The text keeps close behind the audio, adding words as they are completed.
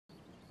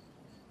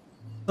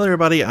Hello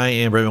everybody, I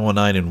am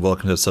Bourbon19 and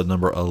welcome to episode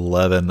number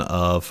 11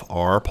 of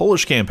our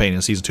Polish campaign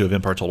in Season 2 of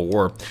Empire Total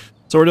War.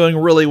 So we're doing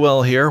really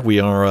well here. We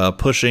are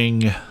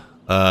pushing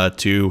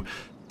to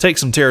take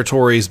some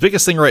territories.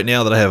 Biggest thing right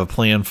now that I have a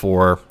plan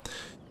for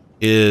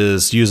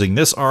is using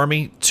this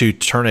army to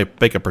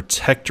make a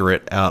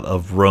protectorate out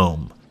of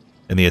Rome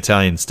in the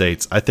Italian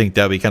states. I think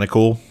that would be kind of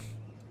cool.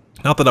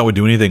 Not that I would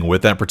do anything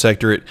with that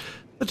protectorate.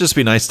 It'd just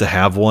be nice to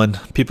have one.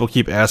 People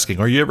keep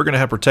asking, are you ever going to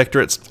have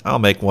protectorates? I'll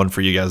make one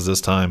for you guys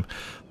this time.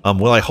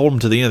 Will I hold them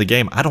to the end of the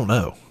game? I don't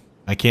know.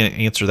 I can't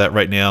answer that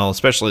right now,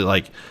 especially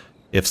like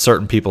if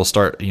certain people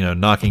start,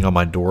 knocking on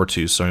my door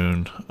too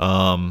soon.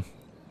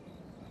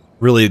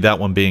 Really, that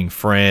one being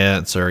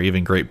France or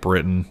even Great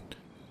Britain.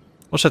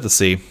 We'll just have to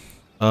see.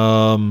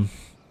 The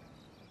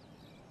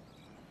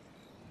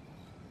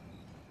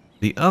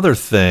other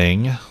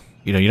thing,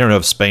 you don't know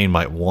if Spain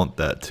might want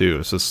that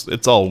too.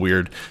 It's all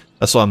weird.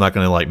 That's why I'm not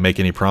going to make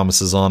any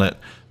promises on it.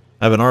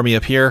 I have an army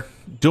up here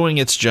doing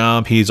its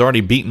job. He's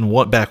already beaten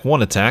back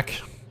one attack,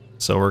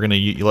 so we're going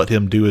to let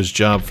him do his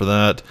job for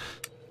that.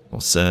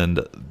 We'll send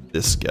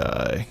this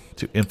guy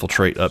to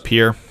infiltrate up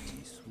here.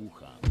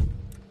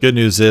 Good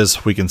news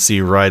is we can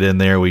see right in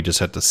there. We just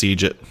have to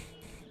siege it,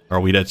 or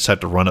we just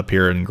have to run up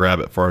here and grab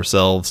it for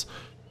ourselves.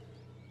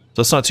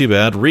 So it's not too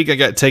bad. Riga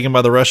got taken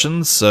by the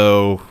Russians,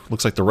 so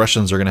looks like the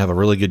Russians are going to have a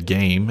really good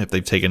game if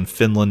they've taken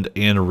Finland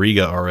and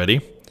Riga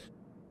already.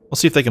 We'll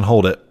see if they can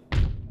hold it.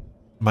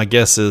 My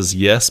guess is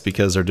yes,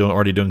 because they're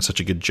already doing such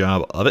a good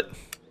job of it.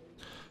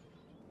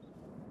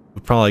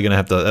 We're probably going to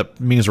have to... That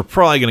means we're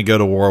probably going to go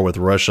to war with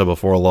Russia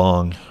before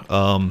long.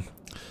 Not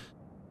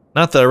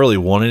that I really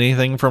want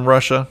anything from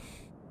Russia.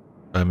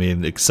 I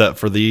mean, except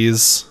for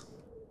these.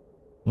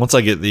 Once I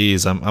get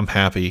these, I'm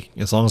happy.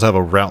 As long as I have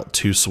a route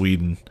to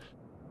Sweden.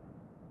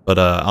 But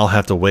I'll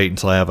have to wait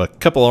until I have a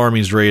couple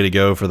armies ready to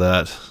go for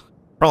that.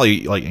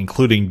 Probably,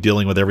 including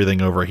dealing with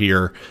everything over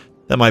here.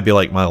 That might be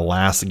my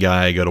last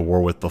guy I go to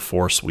war with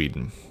before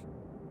Sweden.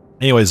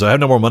 Anyways, I have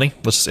no more money.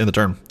 Let's just end the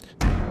turn.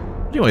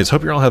 Anyways,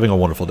 hope you're all having a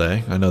wonderful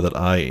day. I know that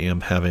I am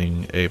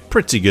having a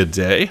pretty good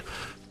day.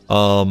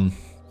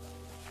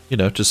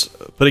 Just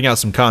putting out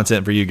some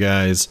content for you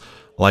guys.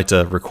 I like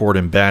to record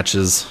in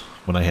batches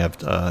when I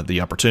have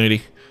the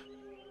opportunity.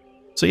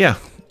 So yeah,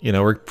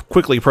 we're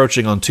quickly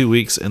approaching on 2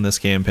 weeks in this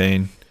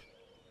campaign.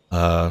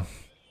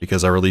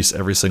 Because I release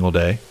every single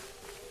day.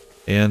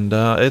 And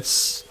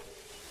it's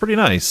pretty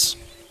nice.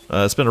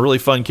 It's been a really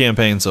fun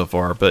campaign so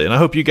far, and I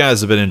hope you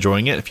guys have been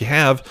enjoying it. If you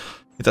have,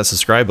 hit that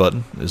subscribe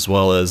button as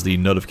well as the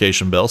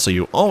notification bell so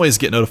you always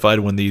get notified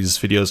when these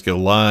videos go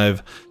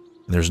live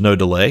and there's no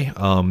delay.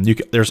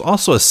 There's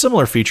also a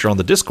similar feature on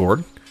the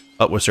Discord,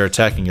 which they're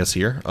attacking us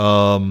here.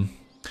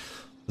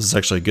 This is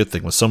actually a good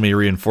thing. With so many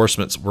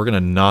reinforcements, we're going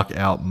to knock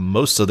out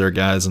most of their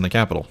guys in the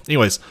capital.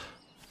 Anyways,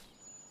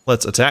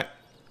 let's attack.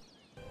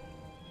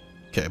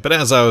 Okay, but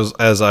as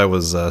I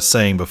was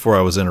saying before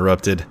I was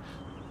interrupted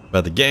by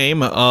the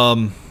game,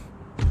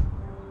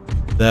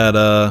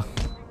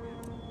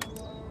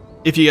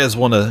 if you guys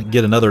want to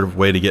get another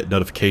way to get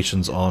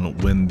notifications on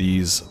when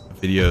these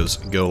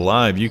videos go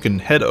live, you can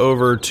head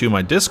over to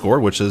my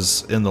Discord, which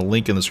is in the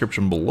link in the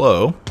description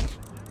below,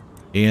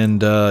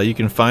 and you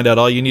can find out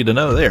all you need to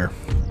know there,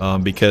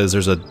 because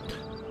there's a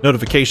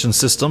notification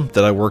system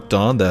that I worked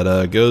on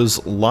that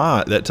goes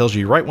live, that tells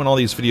you right when all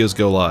these videos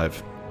go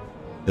live,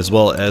 as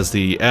well as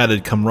the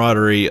added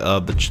camaraderie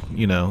of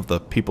the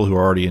people who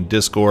are already in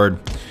Discord,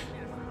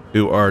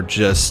 who are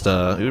just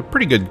a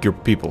pretty good group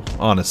of people,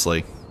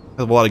 honestly.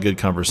 Have a lot of good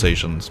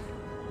conversations.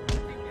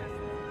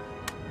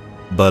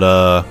 But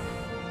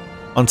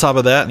on top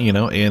of that,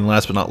 and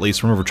last but not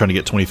least, remember we're trying to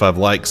get 25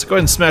 likes. Go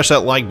ahead and smash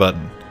that like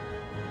button.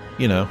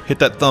 Hit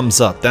that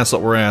thumbs up. That's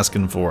what we're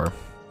asking for.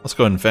 Let's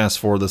go ahead and fast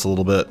forward this a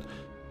little bit.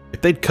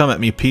 If they'd come at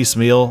me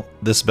piecemeal,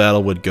 this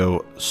battle would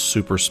go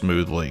super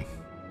smoothly.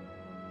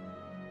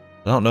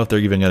 I don't know if they're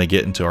even going to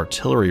get into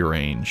artillery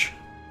range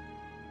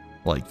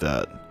like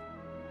that.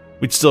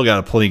 We'd still got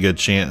a pretty good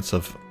chance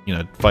of,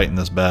 fighting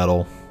this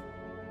battle.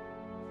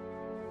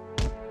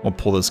 We'll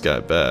pull this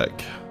guy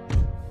back.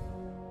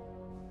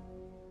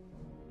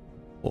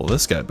 Pull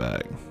this guy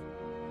back.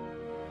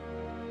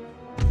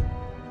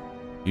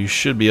 You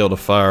should be able to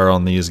fire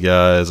on these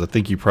guys. I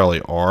think you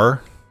probably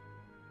are.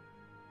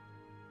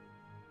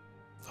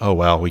 Oh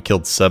wow, we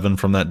killed 7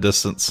 from that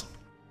distance.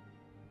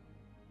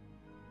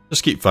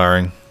 Just keep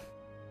firing.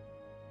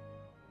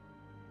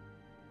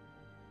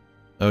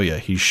 Oh yeah,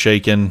 he's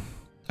shaken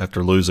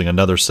after losing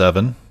another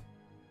 7.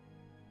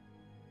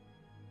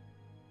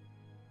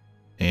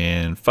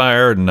 And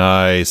fired.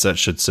 Nice. That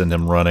should send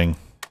him running.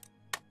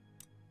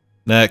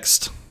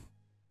 Next.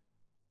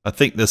 I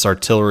think this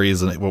artillery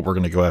isn't what we're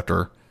going to go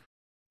after.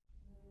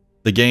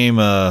 The game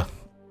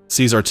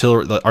sees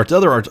artillery.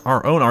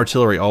 Our own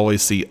artillery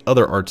always see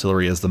other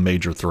artillery as the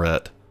major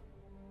threat.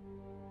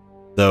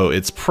 Though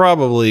it's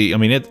probably,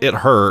 it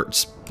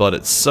hurts, but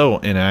it's so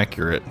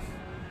inaccurate.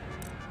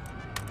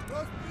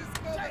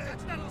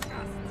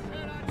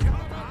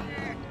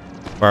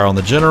 Fire on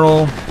the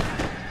general.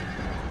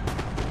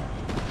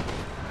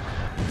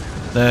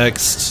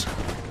 Next.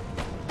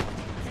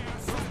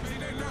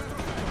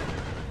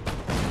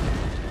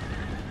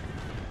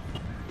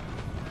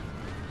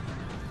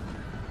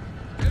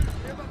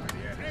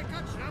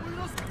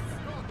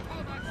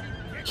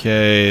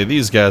 Okay,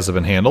 these guys have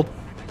been handled.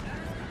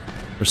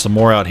 There's some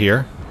more out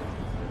here.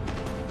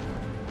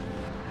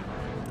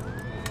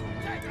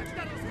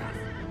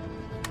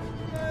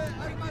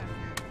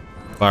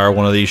 Fire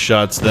one of these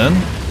shots then.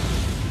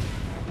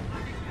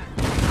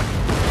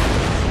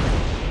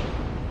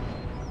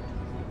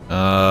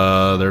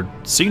 They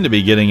seem to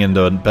be getting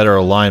into a better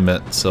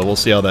alignment, so we'll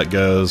see how that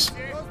goes.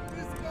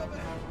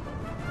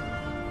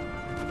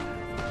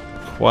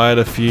 Quite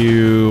a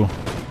few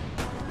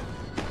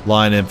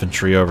line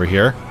infantry over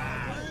here.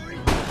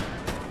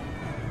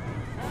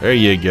 There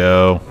you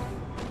go.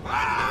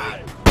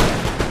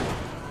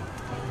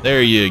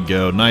 There you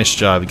go. Nice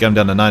job. You got them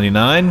down to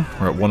 99.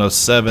 We're at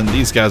 107.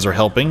 These guys are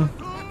helping.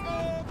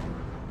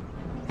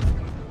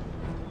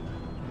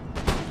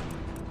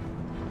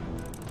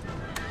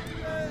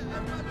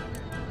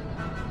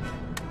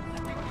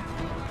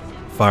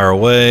 Fire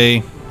away.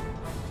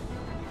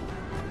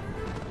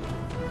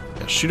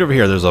 Yeah, shoot over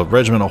here. There's a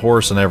regiment of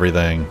horse and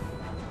everything.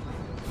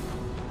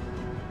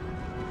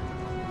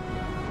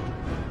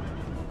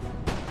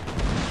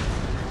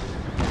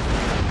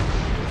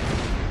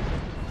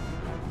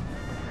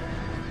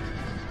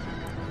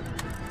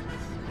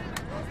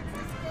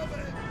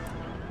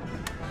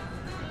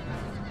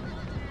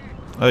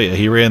 Oh yeah,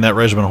 he ran that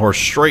regiment of horse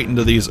straight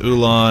into these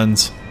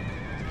Uhlans.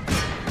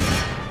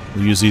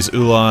 We'll use these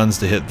Uhlans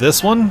to hit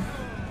this one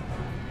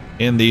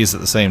and these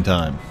at the same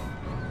time.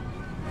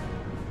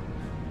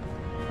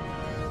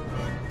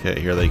 Okay,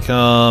 here they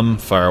come.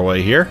 Fire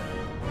away here.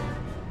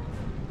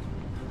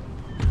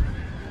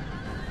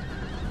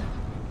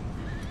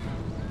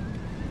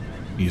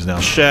 He's now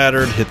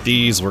shattered. Hit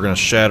these. We're going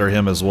to shatter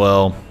him as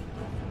well.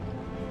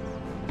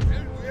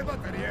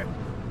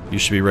 You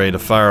should be ready to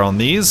fire on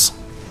these.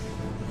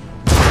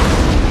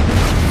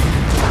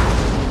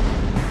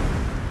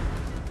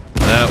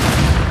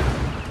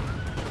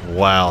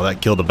 Wow,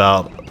 that killed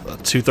about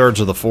 2/3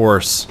 of the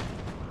force.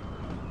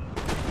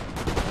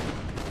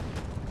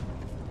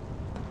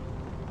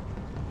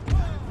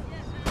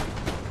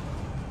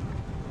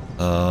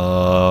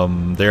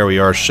 There we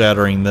are,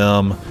 shattering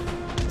them.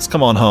 Let's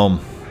come on home.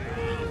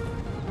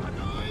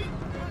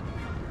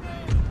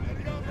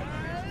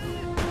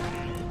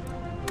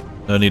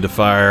 No need to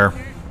fire.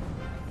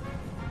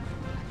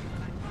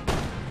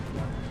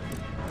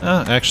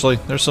 Actually,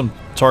 there's some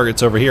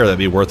targets over here that'd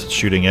be worth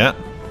shooting at.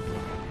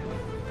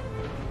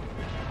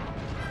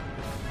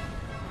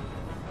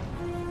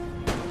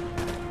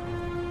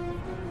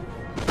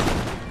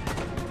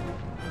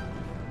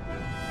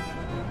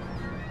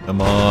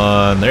 Come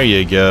on, there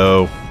you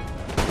go.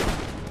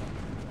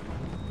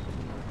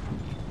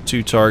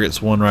 2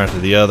 targets, one right after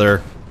the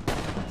other.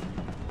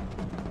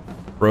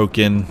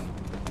 Broken,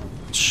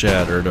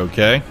 shattered,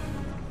 okay.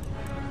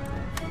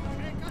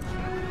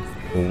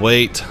 We'll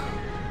wait.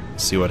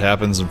 See what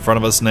happens in front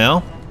of us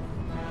now.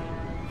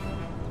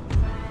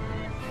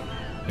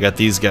 I got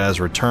these guys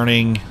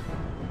returning.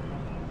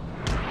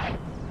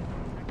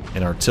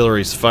 And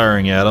artillery's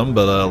firing at them,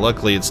 but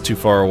luckily it's too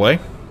far away.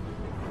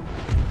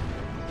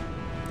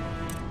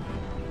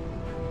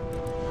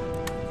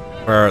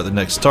 Fire at the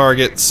next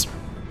targets.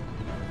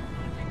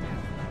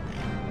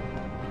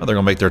 Oh, they're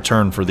gonna make their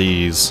turn for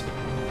these.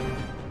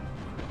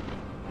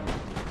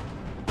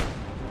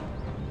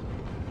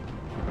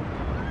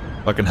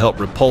 If I can help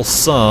repulse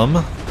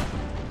some.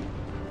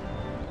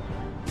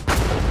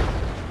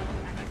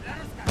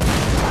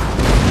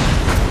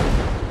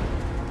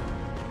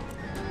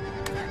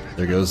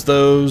 There goes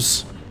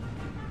those.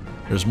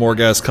 There's more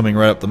guys coming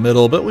right up the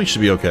middle, but we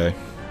should be okay.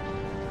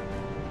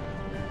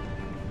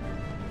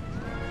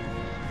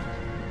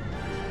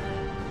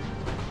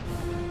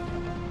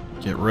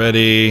 Get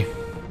ready.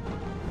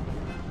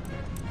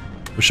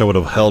 Wish I would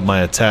have held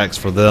my attacks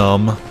for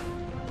them.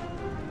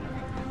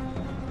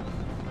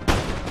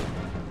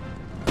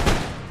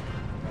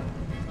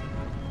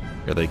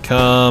 Here they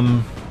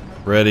come.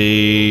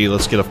 Ready.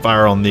 Let's get a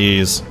fire on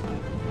these.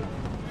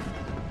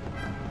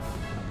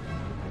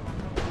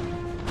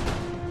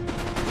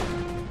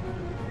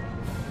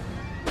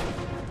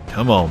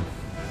 Come on.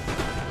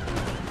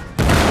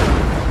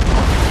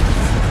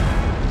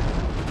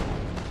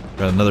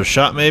 Got another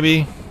shot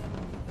maybe?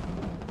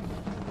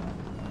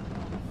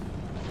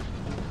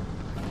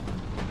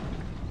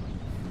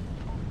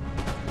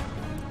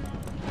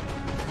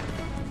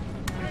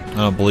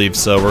 I don't believe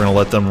so. We're going to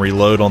let them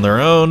reload on their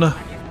own.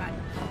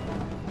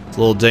 It's a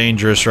little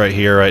dangerous right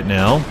here, right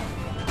now.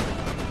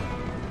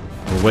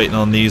 We're waiting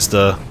on these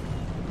to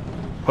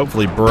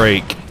hopefully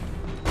break.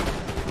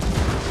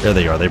 There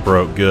they are. They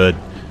broke. Good.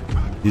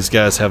 These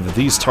guys have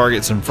these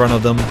targets in front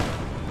of them.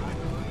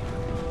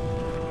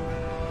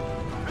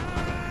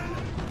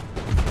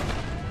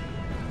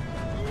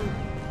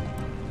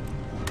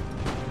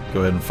 Go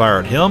ahead and fire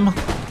at him.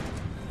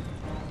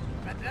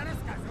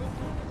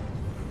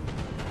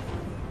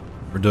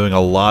 We're doing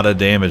a lot of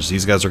damage.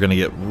 These guys are going to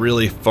get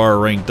really far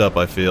ranked up,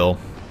 I feel.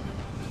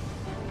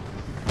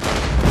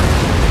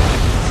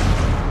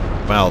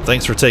 Wow,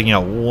 thanks for taking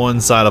out one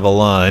side of a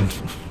line.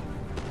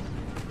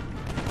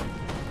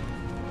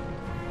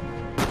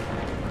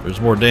 There's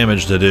more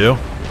damage to do.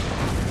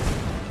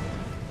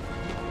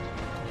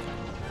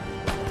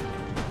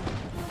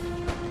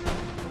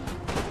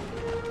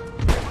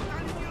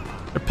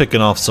 picking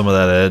off some of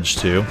that edge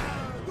too.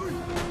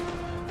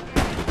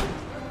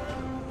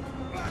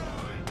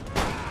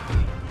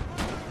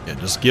 Yeah,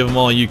 just give them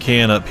all you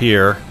can up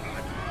here.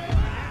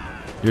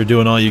 You're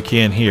doing all you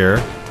can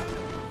here.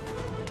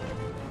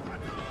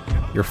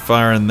 You're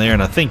firing there,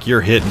 and I think you're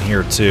hitting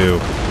here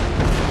too.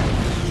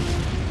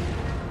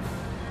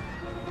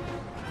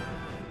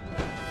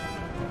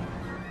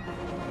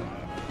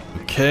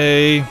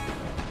 Okay.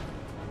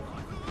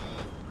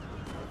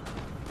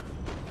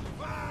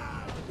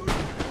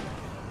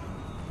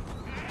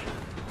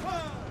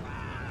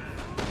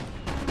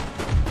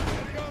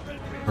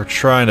 We're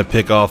trying to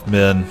pick off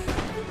men.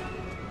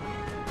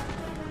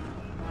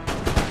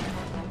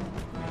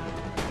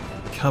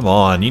 Come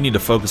on, you need to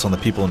focus on the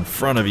people in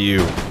front of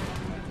you.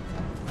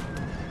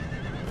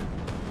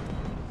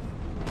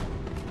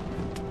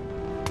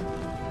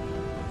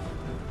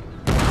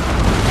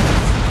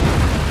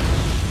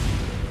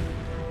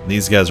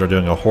 These guys are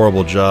doing a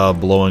horrible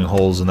job blowing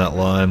holes in that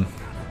line.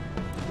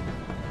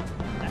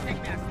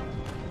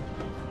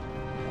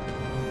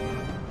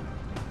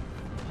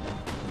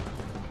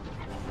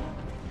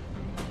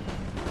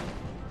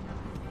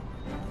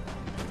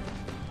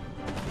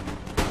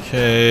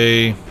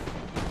 Okay.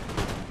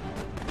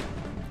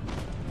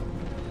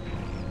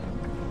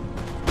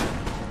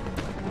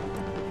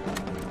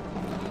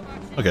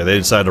 Okay, they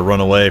decided to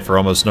run away for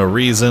almost no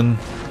reason.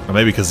 Or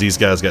maybe because these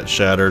guys got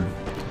shattered.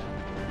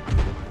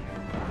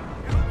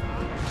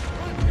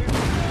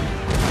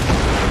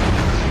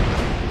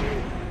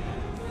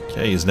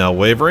 Okay, he's now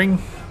wavering.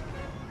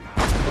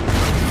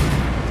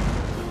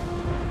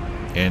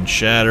 And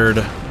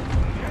shattered.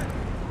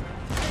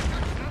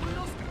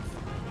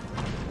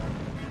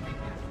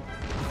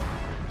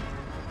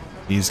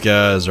 These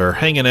guys are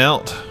hanging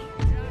out.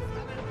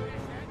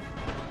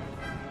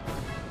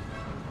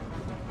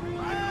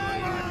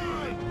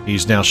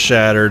 He's now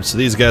shattered, so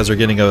these guys are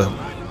getting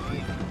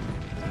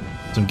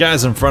some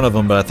guys in front of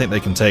them, but I think they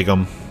can take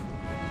them.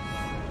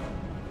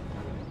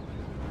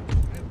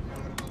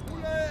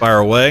 Fire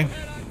away.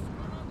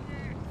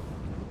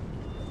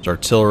 There's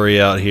artillery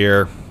out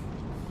here.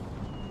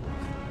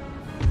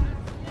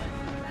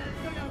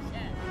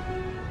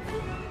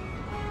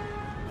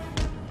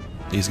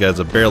 These guys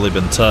have barely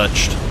been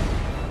touched.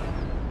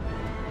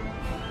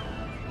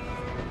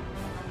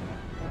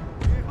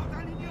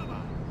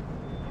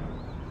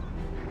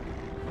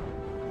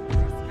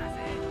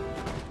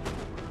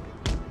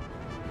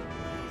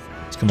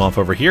 Let's come off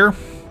over here.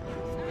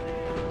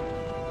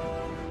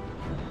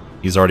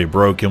 He's already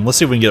broken. Let's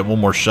see if we can get one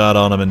more shot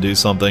on him and do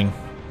something.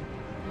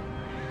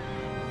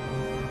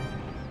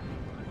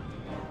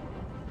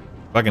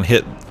 If I can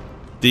hit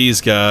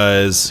these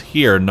guys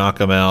here, knock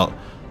them out,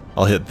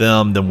 I'll hit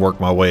them, then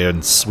work my way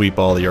and sweep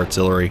all the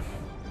artillery.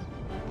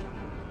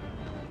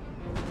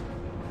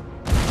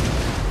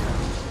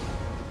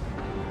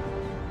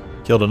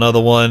 Killed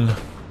another one.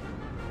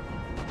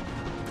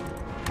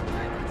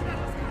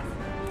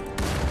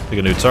 Pick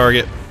a new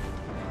target.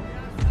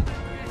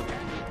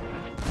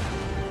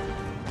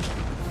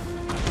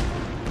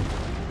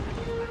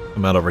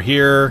 Come out over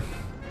here.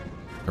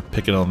 They're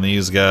picking on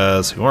these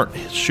guys who aren't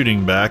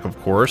shooting back, of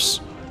course.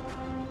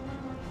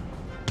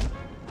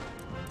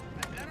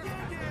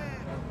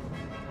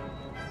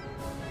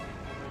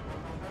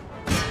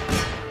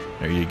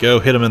 There you go,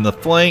 hit him in the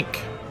flank.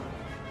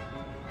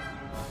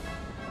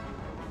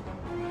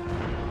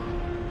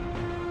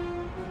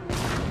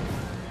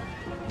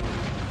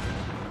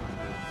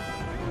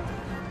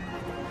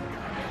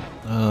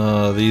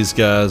 These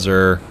guys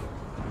are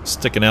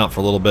sticking out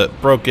for a little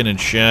bit, broken and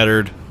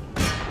shattered.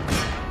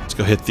 Let's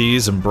go hit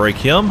these and break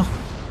him.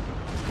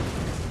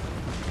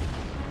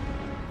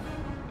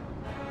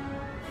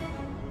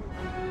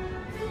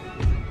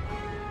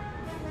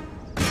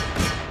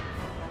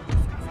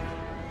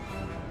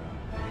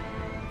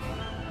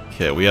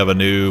 Okay, we have a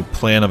new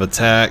plan of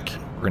attack.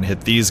 We're gonna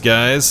hit these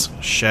guys,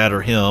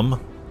 shatter him.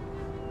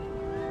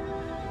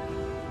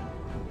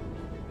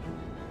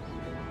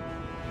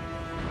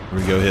 Here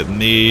we go, hitting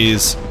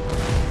these.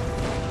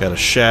 Got a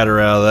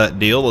shatter out of that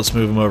deal. Let's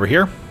move him over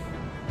here.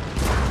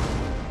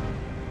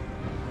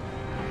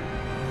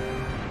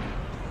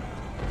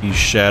 He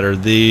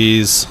shattered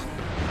these.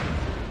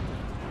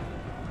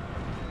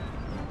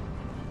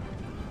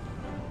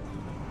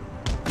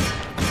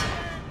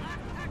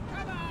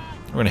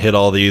 We're gonna hit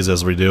all these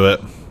as we do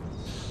it.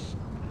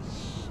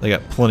 They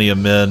got plenty of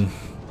men.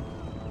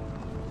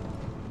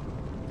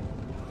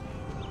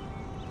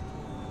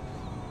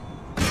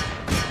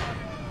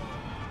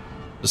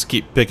 Just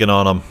keep picking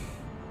on them.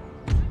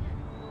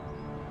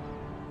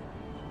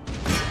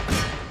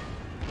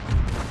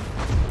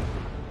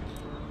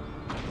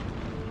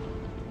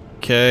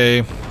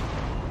 Okay.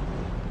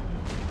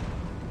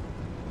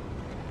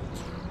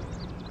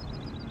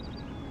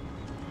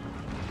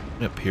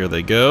 Yep, here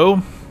they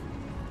go.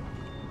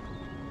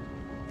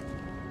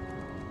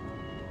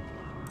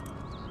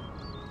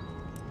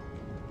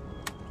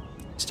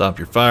 Stop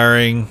your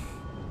firing.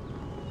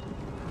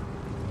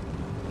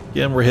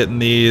 Again, we're hitting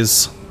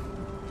these.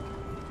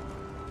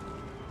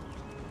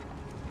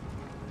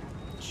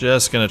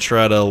 Just gonna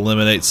try to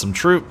eliminate some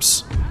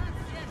troops.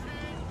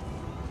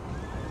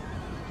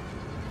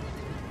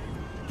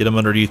 Get him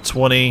underneath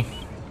 20.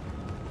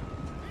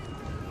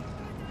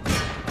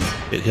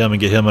 Hit him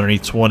and get him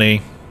underneath 20.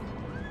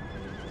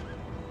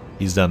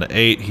 He's down to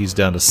 8. He's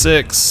down to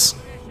 6.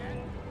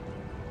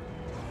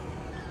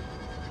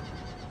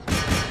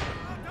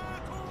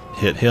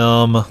 Hit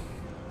him.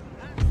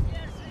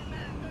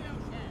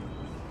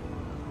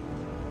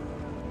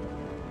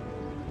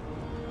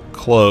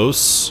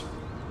 Close.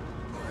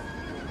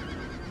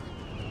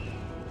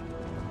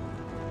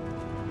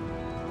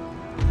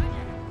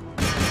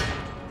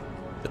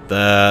 Hit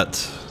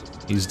that.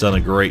 He's done a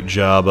great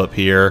job up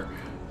here.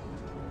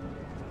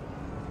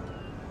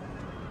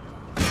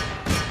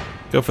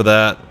 Go for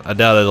that. I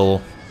doubt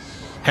it'll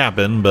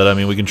happen, but I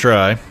mean, we can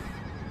try.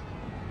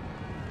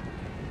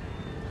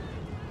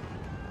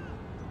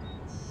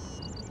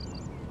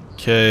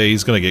 Okay,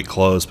 he's gonna get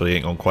close, but he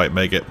ain't gonna quite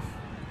make it.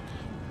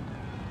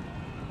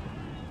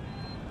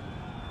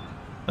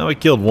 Now we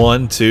killed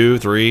 1, 2,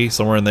 3,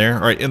 somewhere in there.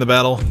 Alright, in the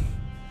battle.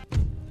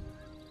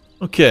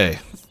 Okay.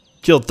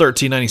 Killed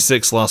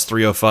 1396, lost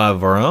 305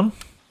 of our own.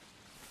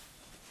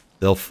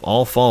 They'll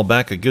all fall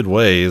back a good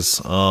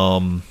ways.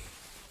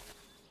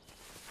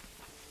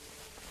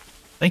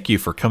 Thank you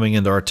for coming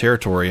into our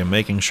territory and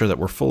making sure that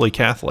we're fully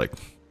Catholic.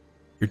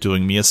 You're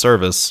doing me a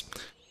service.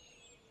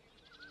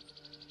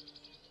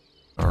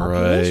 Alright.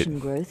 Population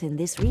growth in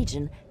this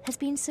region has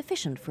been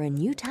sufficient for a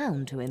new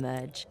town to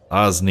emerge.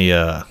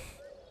 Osnia.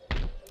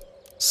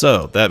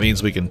 So, that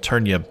means we can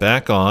turn you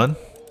back on.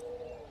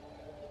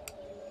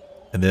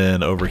 And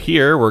then over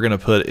here, we're going to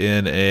put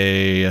in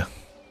a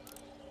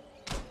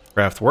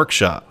craft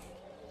workshop.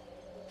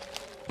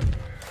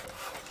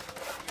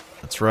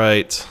 That's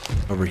right.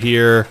 Over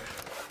here,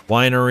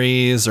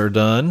 wineries are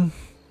done.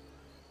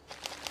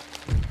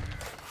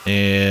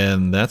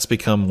 And that's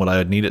become what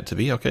I need it to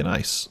be. Okay,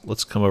 nice.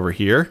 Let's come over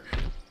here.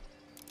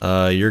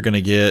 You're going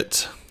to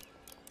get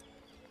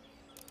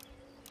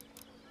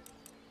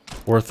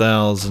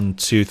 4,000,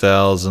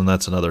 2,000.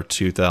 That's another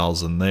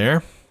 2,000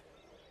 there.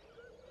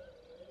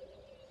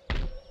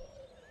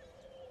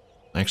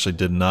 Actually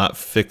did not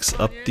fix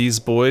up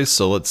these boys,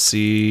 so let's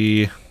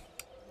see.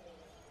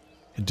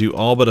 Do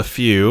all but a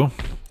few,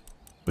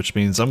 which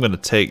means I'm going to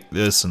take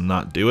this and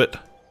not do it.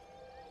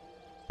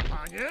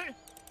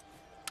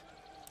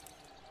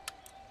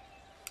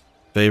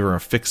 Favor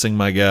of fixing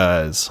my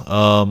guys.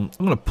 I'm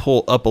going to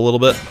pull up a little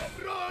bit.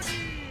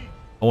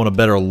 I want a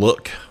better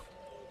look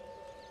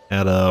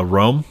at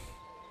Rome.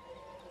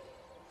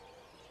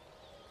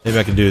 Maybe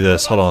I can do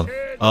this. Hold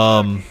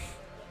on.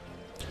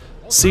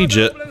 Siege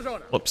it.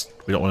 Whoops,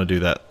 we don't want to do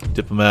that.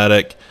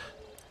 Diplomatic.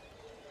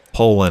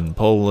 Poland.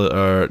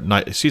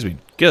 Excuse me.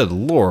 Good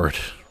lord.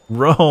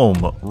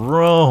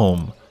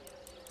 Rome.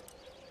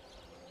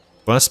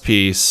 West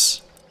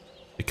peace.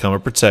 Become a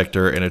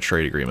protector and a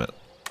trade agreement.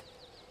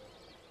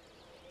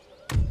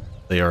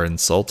 They are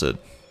insulted.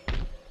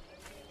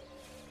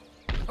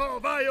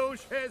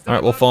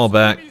 Alright, we'll fall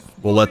back.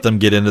 We'll let them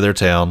get into their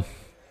town.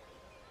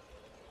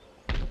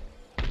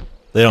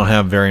 They don't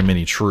have very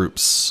many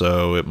troops,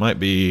 so it might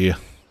be...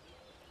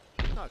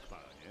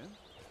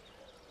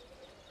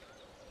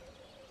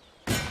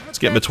 Let's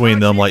get between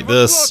them like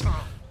this.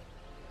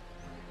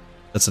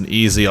 That's an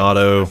easy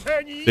auto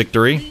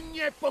victory.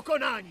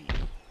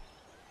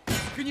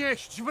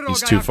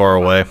 He's too far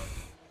away.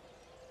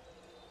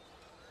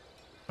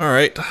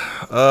 Alright,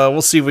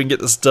 we'll see if we can get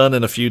this done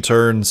in a few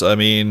turns. I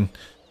mean,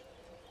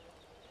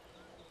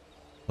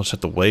 I'll just have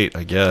to wait,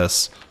 I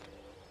guess.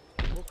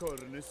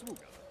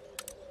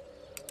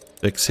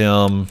 Fix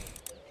him.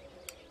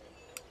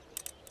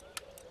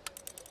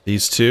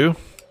 These two.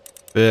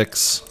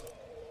 Fix.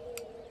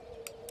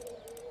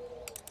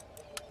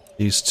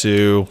 These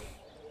two.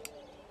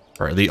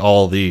 Alright,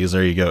 all these.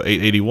 There you go.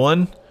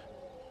 881.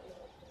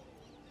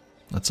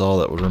 That's all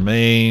that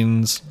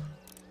remains.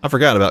 I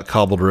forgot about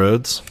cobbled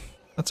roads.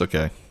 That's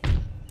okay.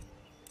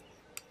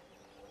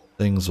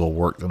 Things will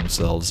work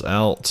themselves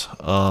out.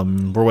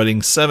 We're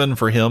waiting 7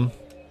 for him.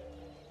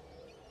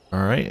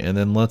 Alright, and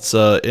then let's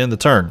end the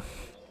turn.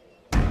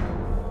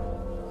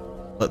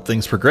 Let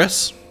things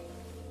progress.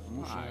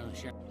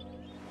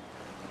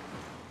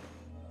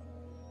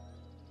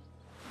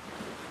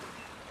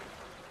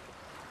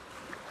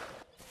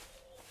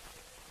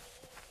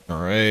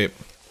 Alright.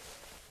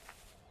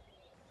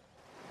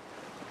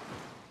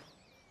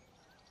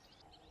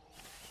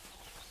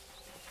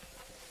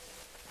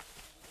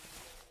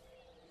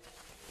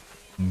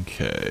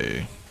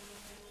 Okay.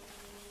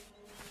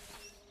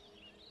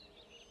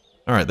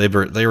 All right, they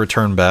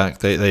return back.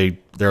 They're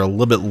a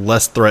little bit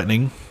less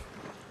threatening,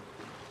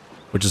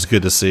 which is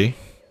good to see.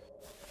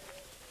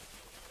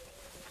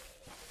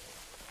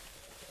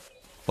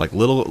 Like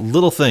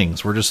little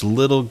things. We're just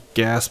little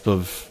gasp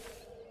of.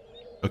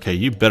 Okay,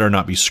 you better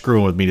not be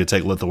screwing with me to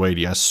take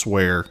Lithuania. I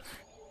swear.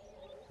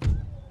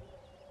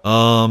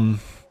 Auto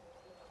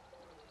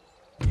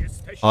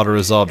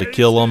resolve to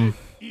kill him.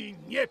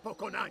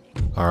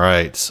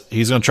 Alright,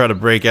 he's going to try to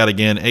break out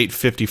again.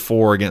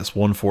 854 against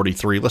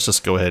 143. Let's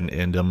just go ahead and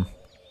end him.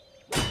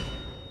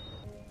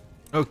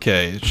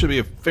 Okay, it should be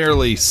a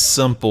fairly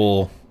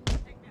simple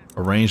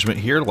arrangement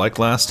here, like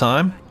last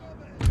time.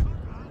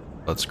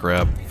 Let's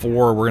grab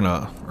 4. We're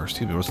gonna, or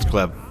excuse me, let's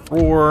grab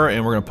 4,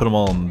 and we're gonna put them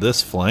all on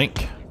this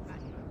flank.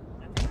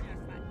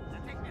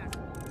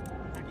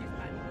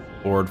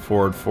 Forward,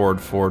 forward,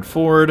 forward, forward,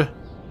 forward.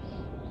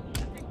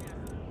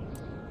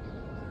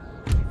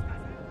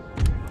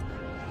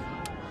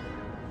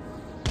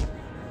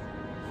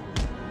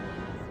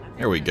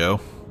 There we go.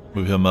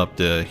 Move him up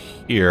to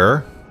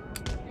here.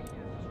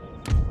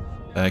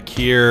 Back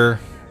here.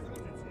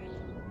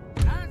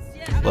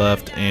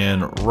 Left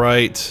and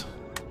right.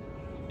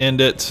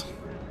 End it.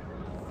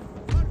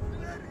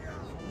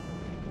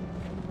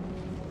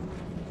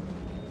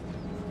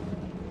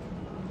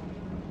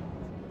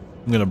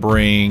 I'm gonna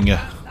bring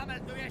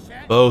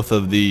both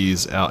of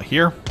these out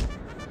here.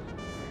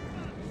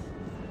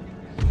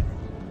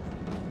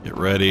 Get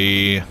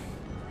ready.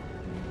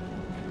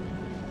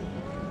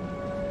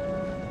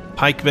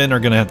 Pikemen are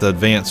gonna have to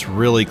advance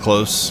really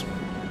close,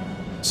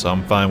 so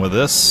I'm fine with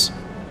this.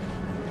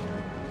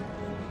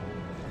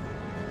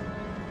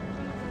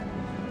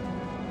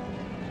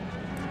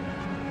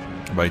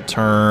 Everybody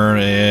turn,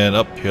 and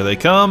up here they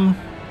come.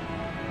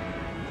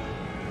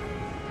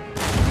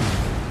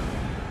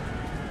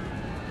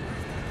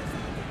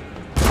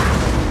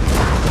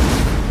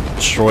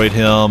 Destroyed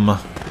him.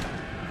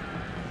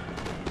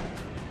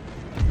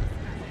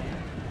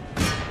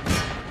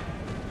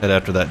 Head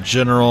after that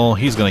general.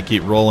 He's going to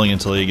keep rolling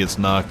until he gets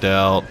knocked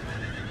out.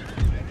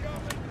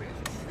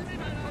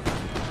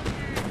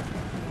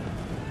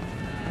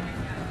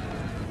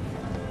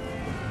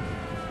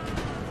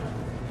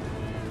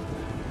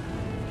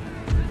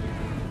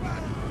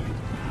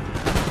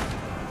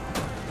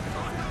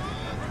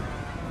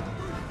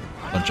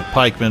 Bunch of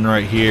pikemen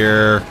right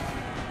here.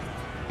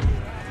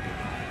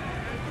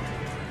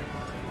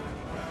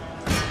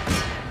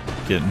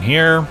 Get in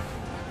here.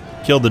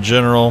 Killed the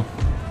general.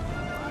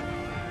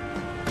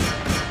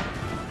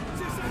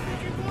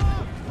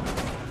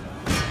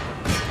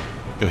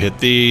 Go hit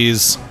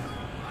these.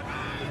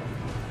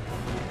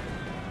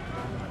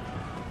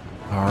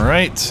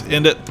 Alright,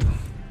 end it.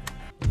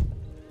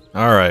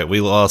 Alright,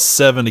 we lost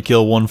 7 to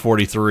kill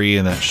 143,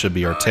 and that should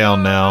be our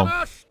town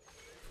now.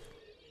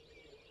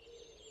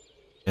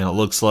 And it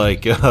looks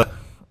like,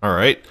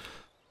 alright,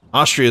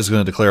 Austria is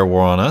going to declare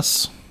war on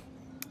us.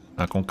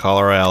 Not going to call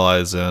our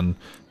allies in.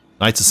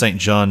 Knights of St.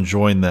 John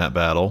joined that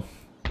battle.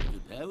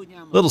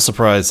 Little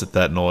surprised at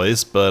that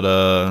noise, but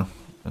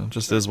it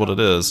just is what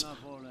it is.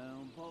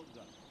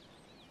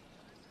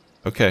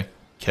 Okay,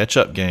 catch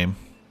up game.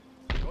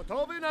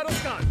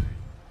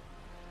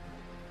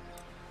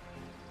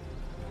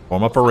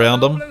 Form up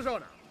around him.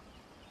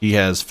 He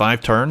has 5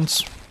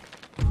 turns.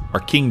 Our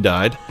king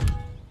died.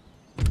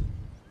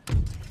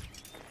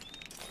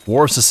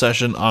 War of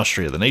Secession,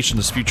 Austria. The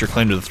nation's future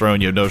claim to the throne.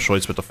 You have no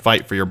choice but to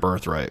fight for your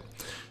birthright.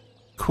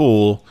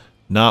 Cool.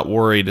 Not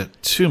worried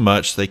too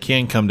much. They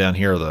can come down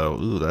here, though.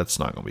 Ooh, that's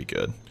not going to be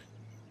good.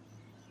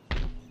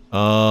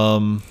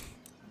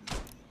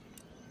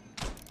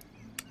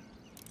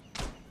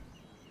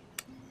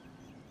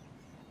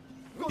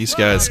 These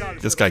guys,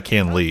 this guy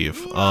can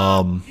leave.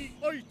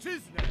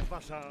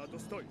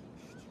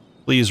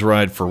 Please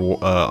ride for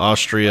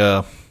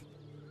Austria.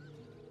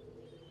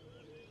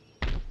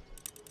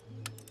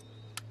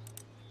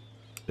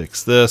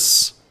 Fix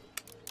this.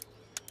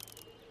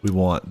 We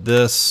want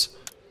this,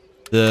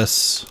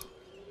 this,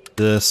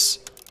 this,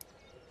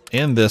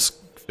 and this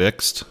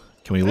fixed.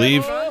 Can we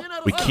leave?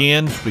 We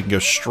can. We can go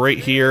straight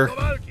here.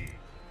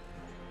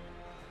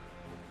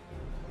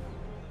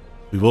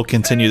 We will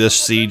continue this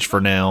siege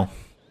for now.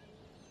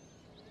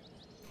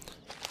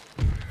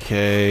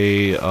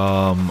 Okay,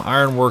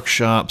 iron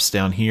workshops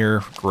down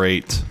here.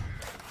 Great.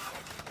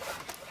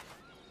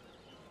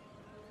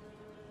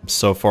 I'm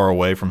so far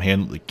away from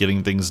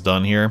getting things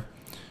done here.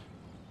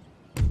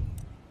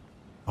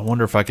 I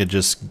wonder if I could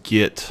just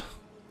get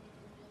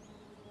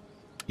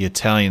the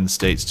Italian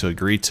states to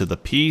agree to the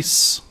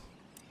peace.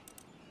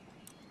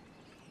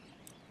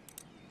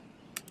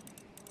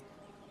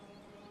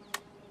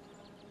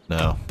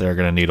 No, they're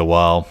going to need a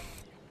while.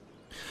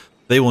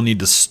 They will need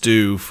to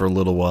stew for a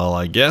little while,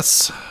 I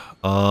guess.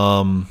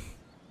 Genoa's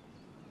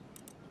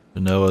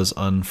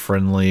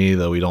unfriendly,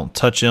 though we don't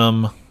touch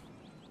him.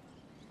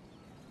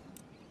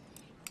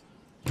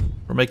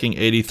 We're making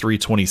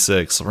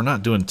 8326, so we're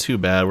not doing too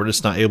bad. We're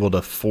just not able to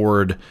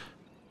afford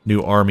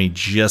new army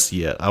just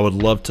yet. I would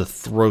love to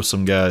throw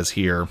some guys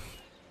here.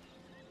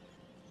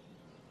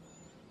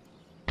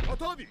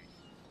 If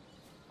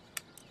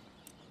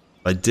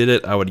I did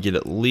it, I would get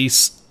at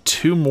least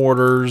 2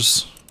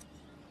 mortars.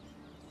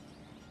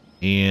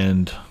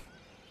 And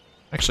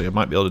actually, I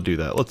might be able to do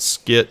that. Let's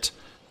get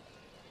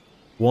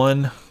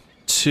 1,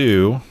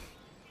 2,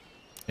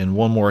 and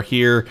 1 more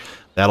here.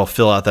 That'll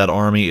fill out that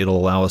army. It'll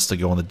allow us to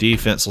go on the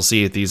defense. We'll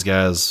see if these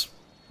guys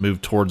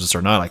move towards us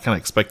or not. I kind of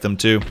expect them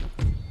to.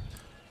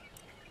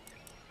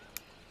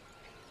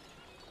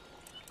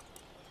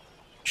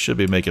 Should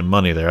be making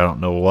money there. I don't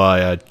know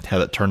why I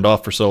had it turned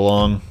off for so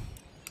long.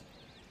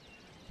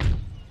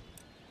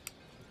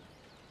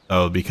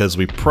 Oh, because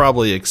we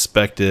probably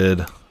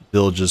expected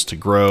villages to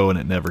grow and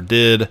it never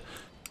did.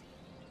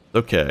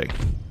 Okay.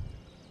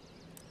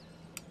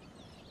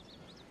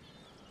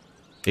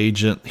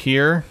 Agent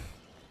here.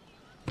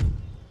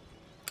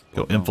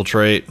 Go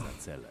infiltrate.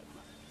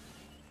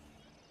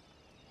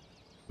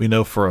 We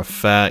know for a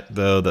fact,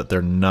 though, that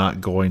they're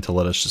not going to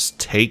let us just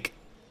take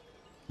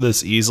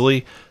this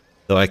easily.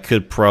 Though I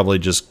could probably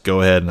just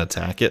go ahead and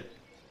attack it.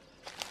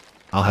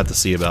 I'll have to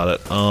see about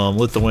it.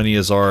 Lithuania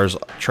is ours.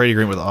 Trade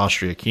agreement with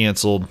Austria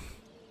canceled.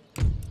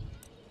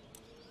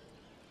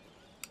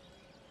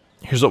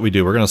 Here's what we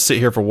do. We're going to sit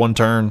here for one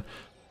turn.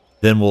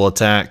 Then we'll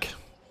attack.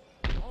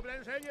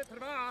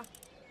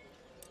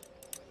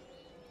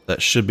 That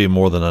should be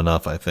more than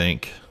enough, I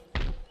think.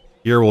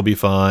 Here we'll be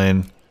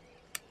fine.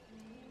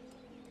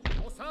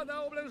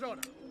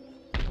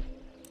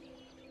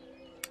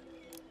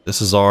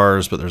 This is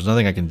ours, but there's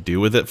nothing I can do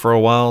with it for a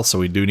while, so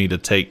we do need to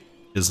take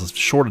as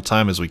short a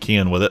time as we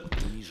can with it.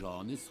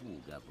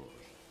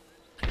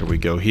 Here we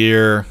go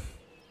here.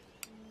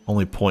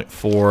 Only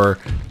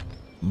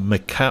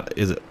 0.4.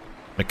 Is it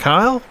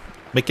Mikhail?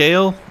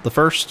 Mikhail the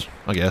first?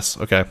 I guess.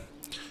 Okay.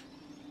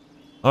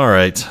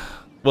 Alright.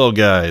 Well,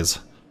 guys.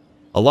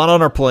 A lot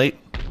on our plate.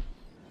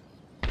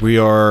 We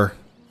are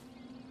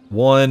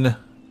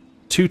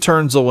 2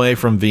 turns away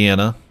from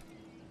Vienna.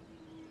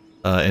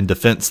 In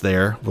defense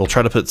there. We'll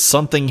try to put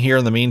something here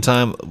in the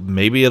meantime.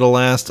 Maybe it'll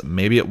last.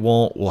 Maybe it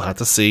won't. We'll have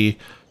to see.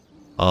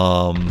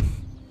 I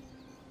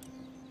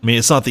mean,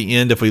 it's not the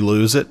end if we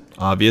lose it,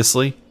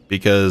 obviously.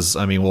 Because,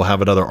 I mean, we'll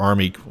have another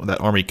army,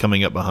 that army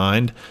coming up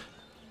behind.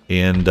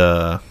 And,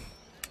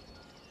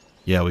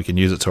 yeah, we can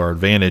use it to our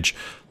advantage.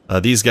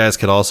 These guys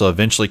could also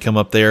eventually come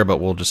up there,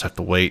 but we'll just have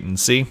to wait and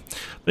see.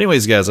 But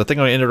anyways, guys, I think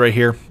I'm going to end it right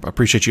here. I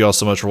appreciate you all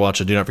so much for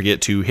watching. Do not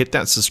forget to hit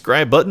that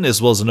subscribe button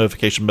as well as the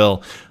notification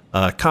bell.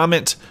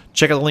 Comment,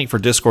 check out the link for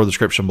Discord in the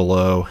description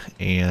below,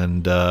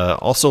 and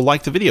also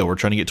like the video. We're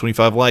trying to get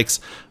 25 likes.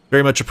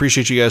 Very much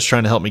appreciate you guys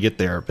trying to help me get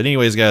there. But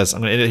anyways, guys,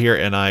 I'm going to end it here,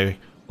 and I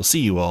will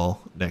see you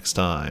all next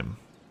time.